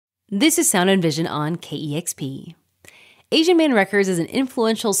This is Sound and Vision on KEXP. Asian Man Records is an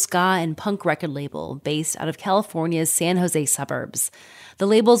influential ska and punk record label based out of California's San Jose suburbs. The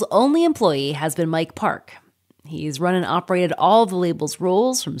label's only employee has been Mike Park. He's run and operated all of the label's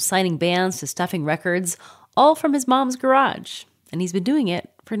roles, from signing bands to stuffing records, all from his mom's garage. And he's been doing it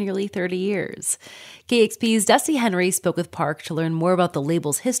for nearly 30 years. KEXP's Dusty Henry spoke with Park to learn more about the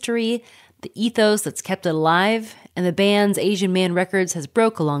label's history, the ethos that's kept it alive, and the bands Asian Man Records has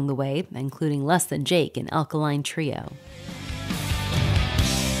broke along the way, including Less Than Jake and Alkaline Trio.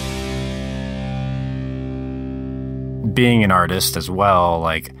 Being an artist as well,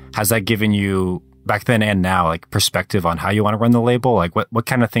 has that given you, back then and now, perspective on how you want to run the label? What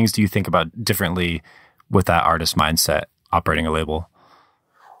kind of things do you think about differently with that artist mindset operating a label?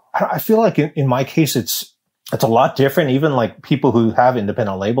 I feel like in my case, it's a lot different. Even people who have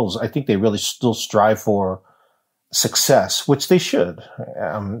independent labels, I think they really still strive for success, which they should.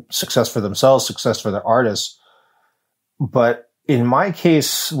 Success for themselves, success for their artists. But in my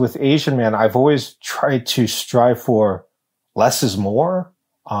case with Asian Man, I've always tried to strive for less is more,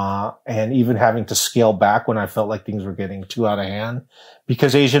 and even having to scale back when I felt like things were getting too out of hand,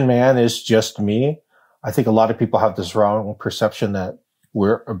 because Asian Man is just me. I think a lot of people have this wrong perception that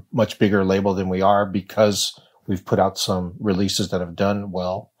we're a much bigger label than we are because we've put out some releases that have done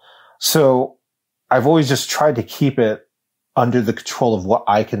well. So I've always just tried to keep it under the control of what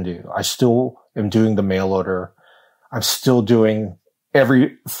I can do. I still am doing the mail order. I'm still doing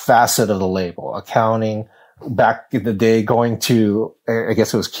every facet of the label, accounting. Back in the day, going to, I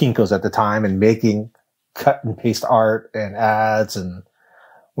guess it was Kinko's at the time, and making cut and paste art and ads, and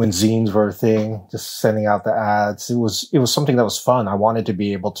when zines were a thing, just sending out the ads. It was something that was fun. I wanted to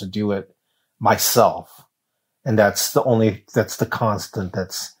be able to do it myself. And that's the constant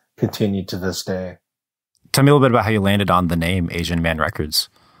that's continued to this day. Tell me a little bit about how you landed on the name Asian Man Records.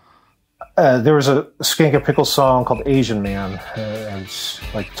 There was a Skank and Pickle song called Asian Man. It's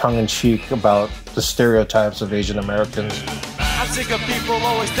tongue-in-cheek about the stereotypes of Asian Americans. I'm sick of people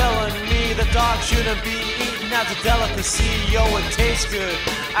always telling me the dog shouldn't be eaten as a delicacy. Yo, it tastes good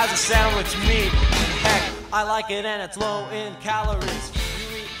as a sandwich meat. Heck, I like it and it's low in calories.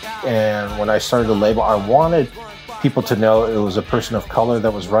 And when I started the label, I wanted people to know it was a person of color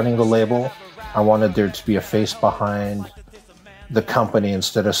that was running the label. I wanted there to be a face behind the company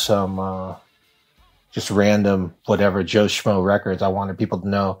instead of some just random whatever Joe Schmo Records. I wanted people to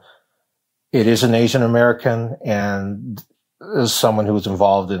know it is an Asian American and is someone who was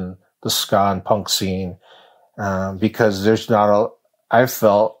involved in the ska and punk scene, because there's I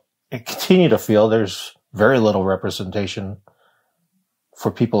felt and continue to feel there's very little representation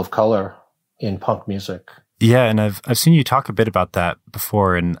for people of color in punk music. Yeah, and I've seen you talk a bit about that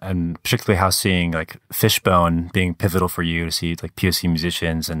before, and particularly how seeing Fishbone being pivotal for you to see POC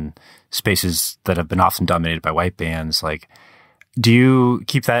musicians and spaces that have been often dominated by white bands. Do you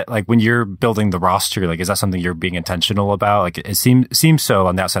keep that when you're building the roster? Is that something you're being intentional about? It seems so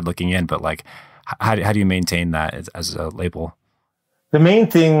on the outside looking in, but how do you maintain that as a label? The main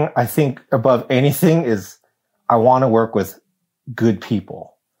thing I think above anything is I want to work with good people.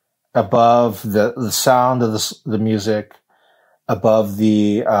 Above the sound of the music, above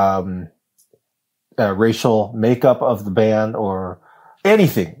the racial makeup of the band or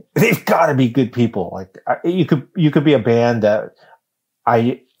anything, they've got to be good people. You could be a band that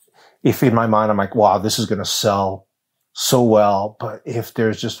if in my mind I'm like, wow, this is going to sell so well, but if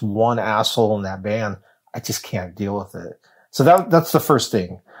there's just one asshole in that band, I just can't deal with it. So that's the first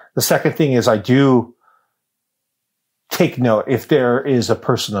thing. The second thing is I do take note if there is a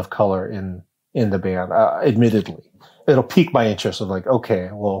person of color in the band. Admittedly, it'll pique my interest of okay,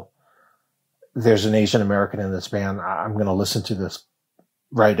 well, there's an Asian American in this band. I'm going to listen to this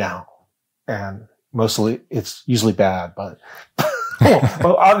right now. And mostly it's usually bad, but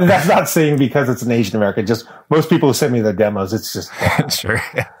well, that's not saying because it's an Asian American. Just most people who send me their demos, it's just bad. Sure.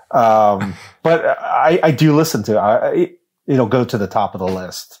 But I do listen to it. It'll go to the top of the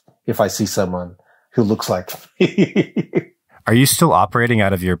list if I see someone who looks like me. Are you still operating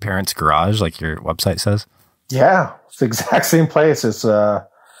out of your parents' garage, like your website says? Yeah, it's the exact same place. It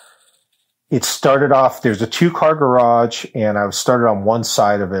started off, there's a 2-car garage, and I started on one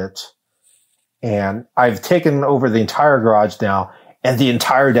side of it. And I've taken over the entire garage now and the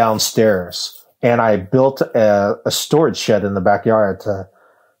entire downstairs. And I built a storage shed in the backyard to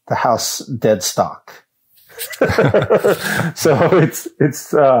house dead stock. So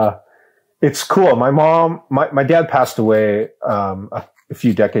it's cool. My mom, my dad passed away a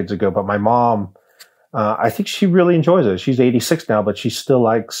few decades ago, but my mom, I think she really enjoys it. She's 86 now, but she still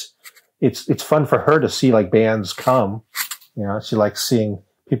likes. It's fun for her to see bands come. She likes seeing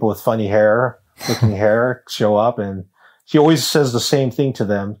people with funny hair, looking hair show up, and she always says the same thing to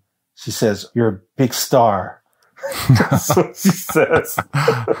them. She says, "You're a big star." That's what she says.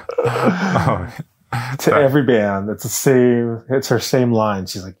 To every band. It's the same. It's her same line.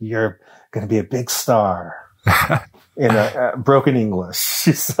 She's like, "You're going to be a big star." In a broken English,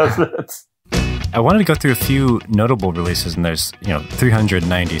 she says it. I wanted to go through a few notable releases, and there's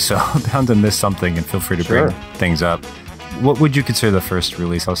 390, so I'm bound to miss something, and feel free to bring things up. What would you consider the first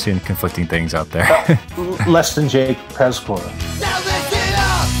release? I was seeing conflicting things out there. Less Than Jake Pescore.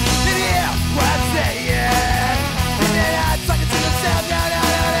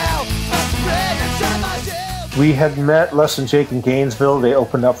 We had met Less Than Jake in Gainesville. They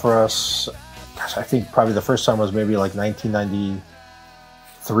opened up for us. Gosh, I think probably the first time was maybe like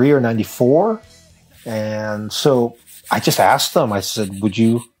 1993 or 94. And so I just asked them, I said, would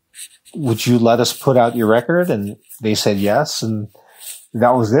you let us put out your record? And they said yes. And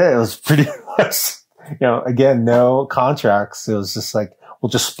that was it. It was pretty much, again, no contracts. It was just like,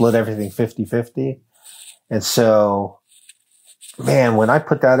 we'll just split everything 50-50. And so, man, when I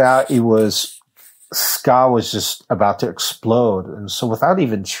put that out, ska was just about to explode. And so without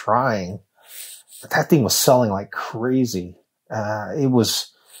even trying, that thing was selling like crazy. It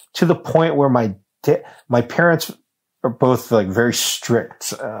was to the point where my parents are both like very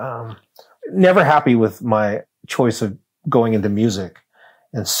strict, never happy with my choice of going into music.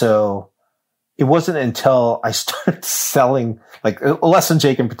 And so it wasn't until I started selling, like Less Than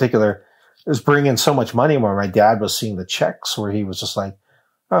Jake in particular, was bringing so much money where my dad was seeing the checks where he was just like,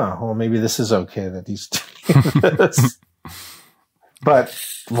 oh, well, maybe this is okay that he's doing this. But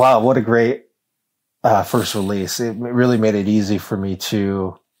wow, what a great first release. It really made it easy for me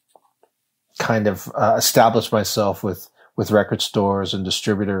to kind of establish myself with record stores and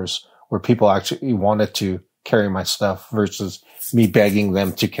distributors where people actually wanted to carry my stuff versus me begging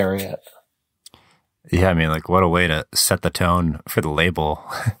them to carry it. Yeah, I mean, like, what a way to set the tone for the label.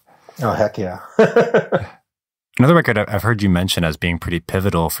 Oh, heck yeah. Another record I've heard you mention as being pretty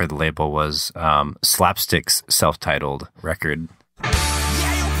pivotal for the label was Slapstick's self-titled record.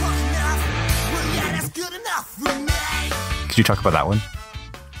 Could you talk about that one?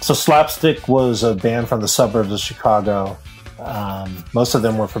 So Slapstick was a band from the suburbs of Chicago. Most of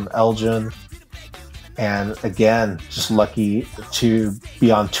them were from Elgin. And again, just lucky to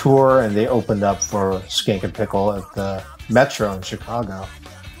be on tour, and they opened up for Skank and Pickle at the Metro in Chicago.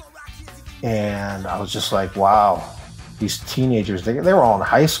 And I was just like, wow, these teenagers, they were all in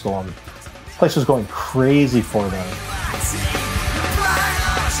high school, and the place was going crazy for them.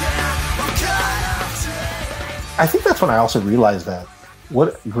 I think that's when I also realized that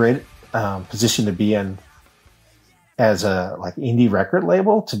what a great position to be in as a like indie record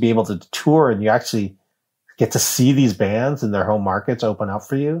label, to be able to tour and you actually get to see these bands in their home markets open up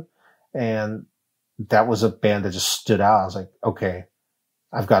for you. And that was a band that just stood out. I was like, okay,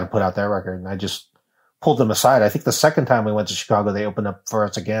 I've got to put out that record. And I just pulled them aside. I think the second time we went to Chicago, they opened up for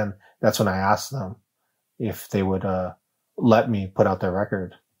us again. That's when I asked them if they would let me put out their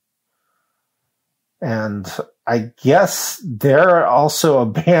record. And I guess they're also a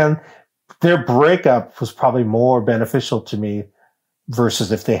band. Their breakup was probably more beneficial to me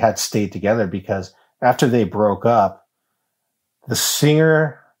versus if they had stayed together, because after they broke up, the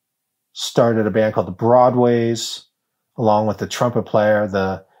singer started a band called the Broadways, along with the trumpet player.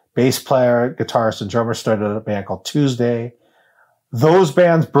 The bass player, guitarist, and drummer started a band called Tuesday. Those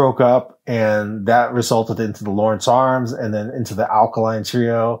bands broke up, and that resulted into the Lawrence Arms and then into the Alkaline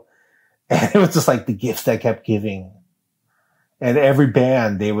trio. And it was just like the gift that kept giving. And every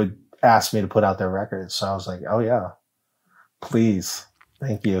band, they would ask me to put out their records. So I was like, oh yeah, please.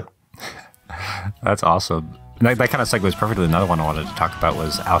 Thank you. That's awesome. That kind of segues perfectly. Another one I wanted to talk about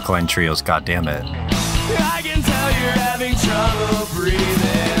was Alkaline Trio's God Damn It. I can tell you're having trouble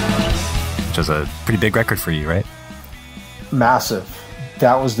breathing. Which was a pretty big record for you, right? Massive.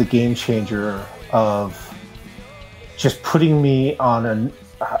 That was the game changer of just putting me on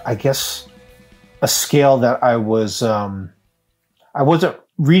a scale that I wasn't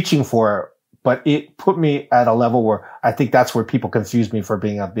reaching for, but it put me at a level where I think that's where people confuse me for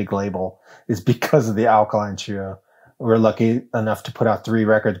being a big label, is because of the Alkaline Trio. We're lucky enough to put out 3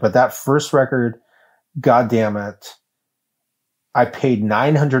 records, but that first record, God Damn It, I paid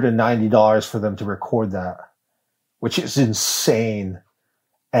 $990 for them to record that, which is insane.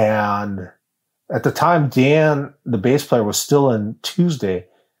 And at the time, Dan, the bass player, was still in Tuesday,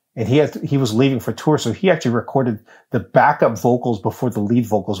 and he was leaving for tour. So he actually recorded the backup vocals before the lead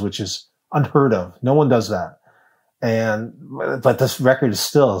vocals, which is unheard of. No one does that. But this record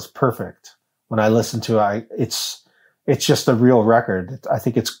is perfect. When I listen to it, it's just a real record. I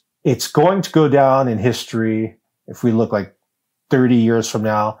think it's going to go down in history. If we look like 30 years from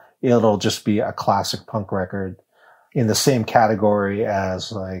now, it'll just be a classic punk record in the same category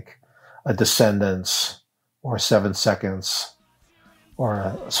as like a Descendants or 7 Seconds or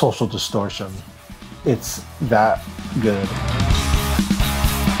a Social Distortion. It's that good.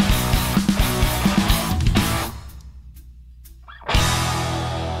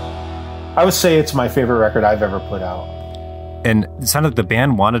 I would say it's my favorite record I've ever put out. And it sounded like the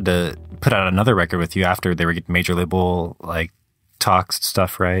band wanted to put out another record with you after they were getting major label like talks and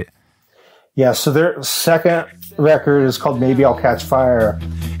stuff, right? Yeah, so their second record is called Maybe I'll Catch Fire.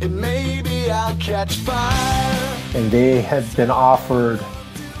 And maybe I'll catch fire. And they had been offered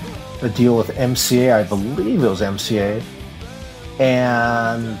a deal with MCA, I believe it was MCA.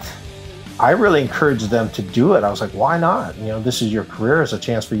 And I really encouraged them to do it. I was like, why not? You know, this is your career. It's a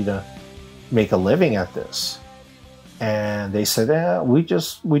chance for you to make a living at this. And they said, we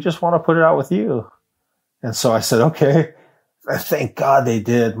just want to put it out with you. And so I said, okay. Thank God they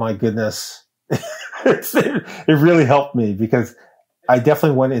did. My goodness. It really helped me because I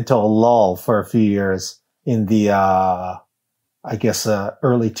definitely went into a lull for a few years in the,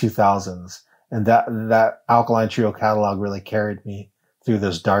 early 2000s. And that Alkaline Trio catalog really carried me through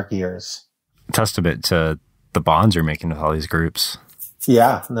those dark years. Testament to the bonds you're making with all these groups.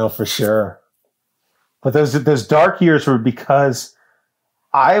 Yeah, no, for sure. But those dark years were because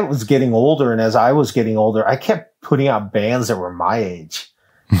I was getting older, and as I was getting older, I kept putting out bands that were my age.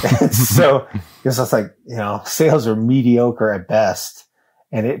 And so it's just like, you know, sales are mediocre at best.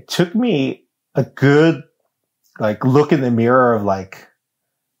 And it took me a good, like, look in the mirror of like,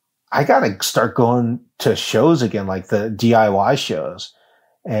 I got to start going to shows again, like the DIY shows.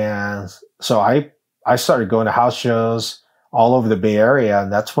 And so I started going to house shows all over the Bay Area.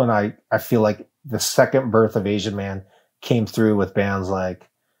 And that's when I feel like the second birth of Asian Man came through with bands like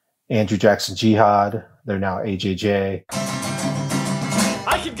Andrew Jackson Jihad. They're now AJJ.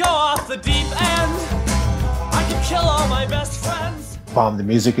 I could go off the deep end. I could kill all my best friends. Bomb the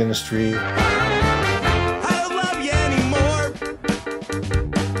Music Industry. I don't love you anymore.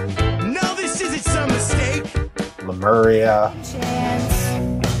 No, this isn't some mistake. Lemuria.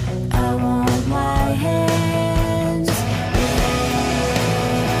 I want my hands.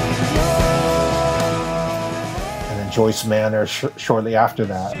 And then Joyce Manor shortly after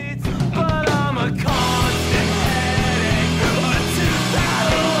that. But I'm a constant headache. But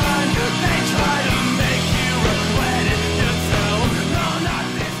 2001, they try to make you regret it. You tell, no, not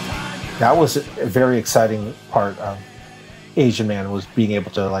this time. That was a very exciting part of Asian Man, was being able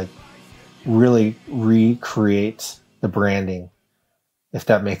to like really recreate the branding, if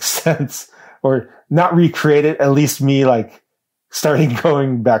that makes sense. Or not recreate it, at least me like starting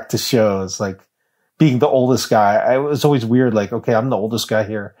going back to shows, like being the oldest guy. It was always weird, like, okay, I'm the oldest guy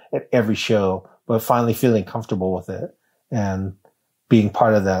here at every show, but finally feeling comfortable with it and being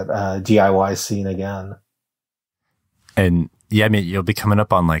part of that DIY scene again. And yeah, I mean, you'll be coming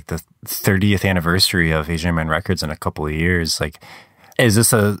up on like the 30th anniversary of Asian Man Records in a couple of years. Like, is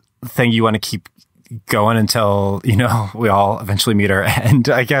this a thing you want to keep going until, you know, we all eventually meet our end?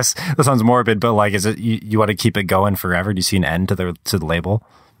 I guess that sounds morbid, but like, is it, you want to keep it going forever? Do you see an end to the label?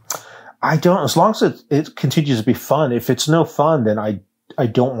 I don't, as long as it continues to be fun. If it's no fun, then I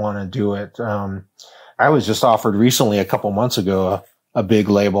don't want to do it. I was just offered recently, a couple months ago, a big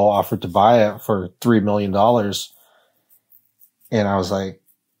label offered to buy it for $3 million. And I was like,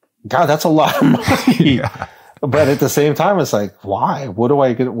 God, that's a lot of money. Yeah. But at the same time, it's like, why? What am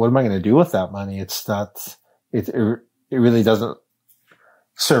I going to do with that money? It's not, it really doesn't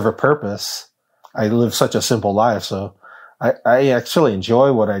serve a purpose. I live such a simple life. So I actually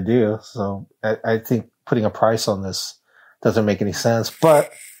enjoy what I do. So I think putting a price on this doesn't make any sense.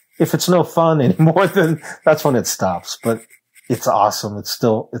 But if it's no fun anymore, then that's when it stops. But it's awesome. It's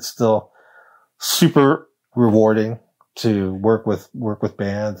still super rewarding to work with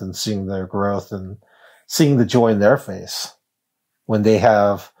bands and seeing their growth and seeing the joy in their face when they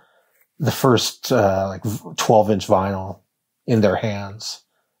have the first, 12-inch vinyl in their hands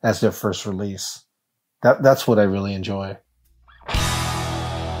as their first release. That's what I really enjoy.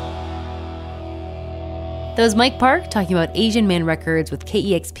 That was Mike Park talking about Asian Man Records with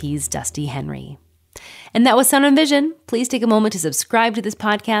KEXP's Dusty Henry. And that was Sound and Vision. Please take a moment to subscribe to this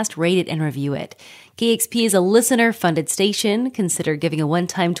podcast, rate it, and review it. KEXP is a listener-funded station. Consider giving a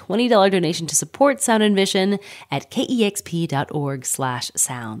one-time $20 donation to support Sound and Vision at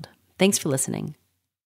kexp.org/sound. Thanks for listening.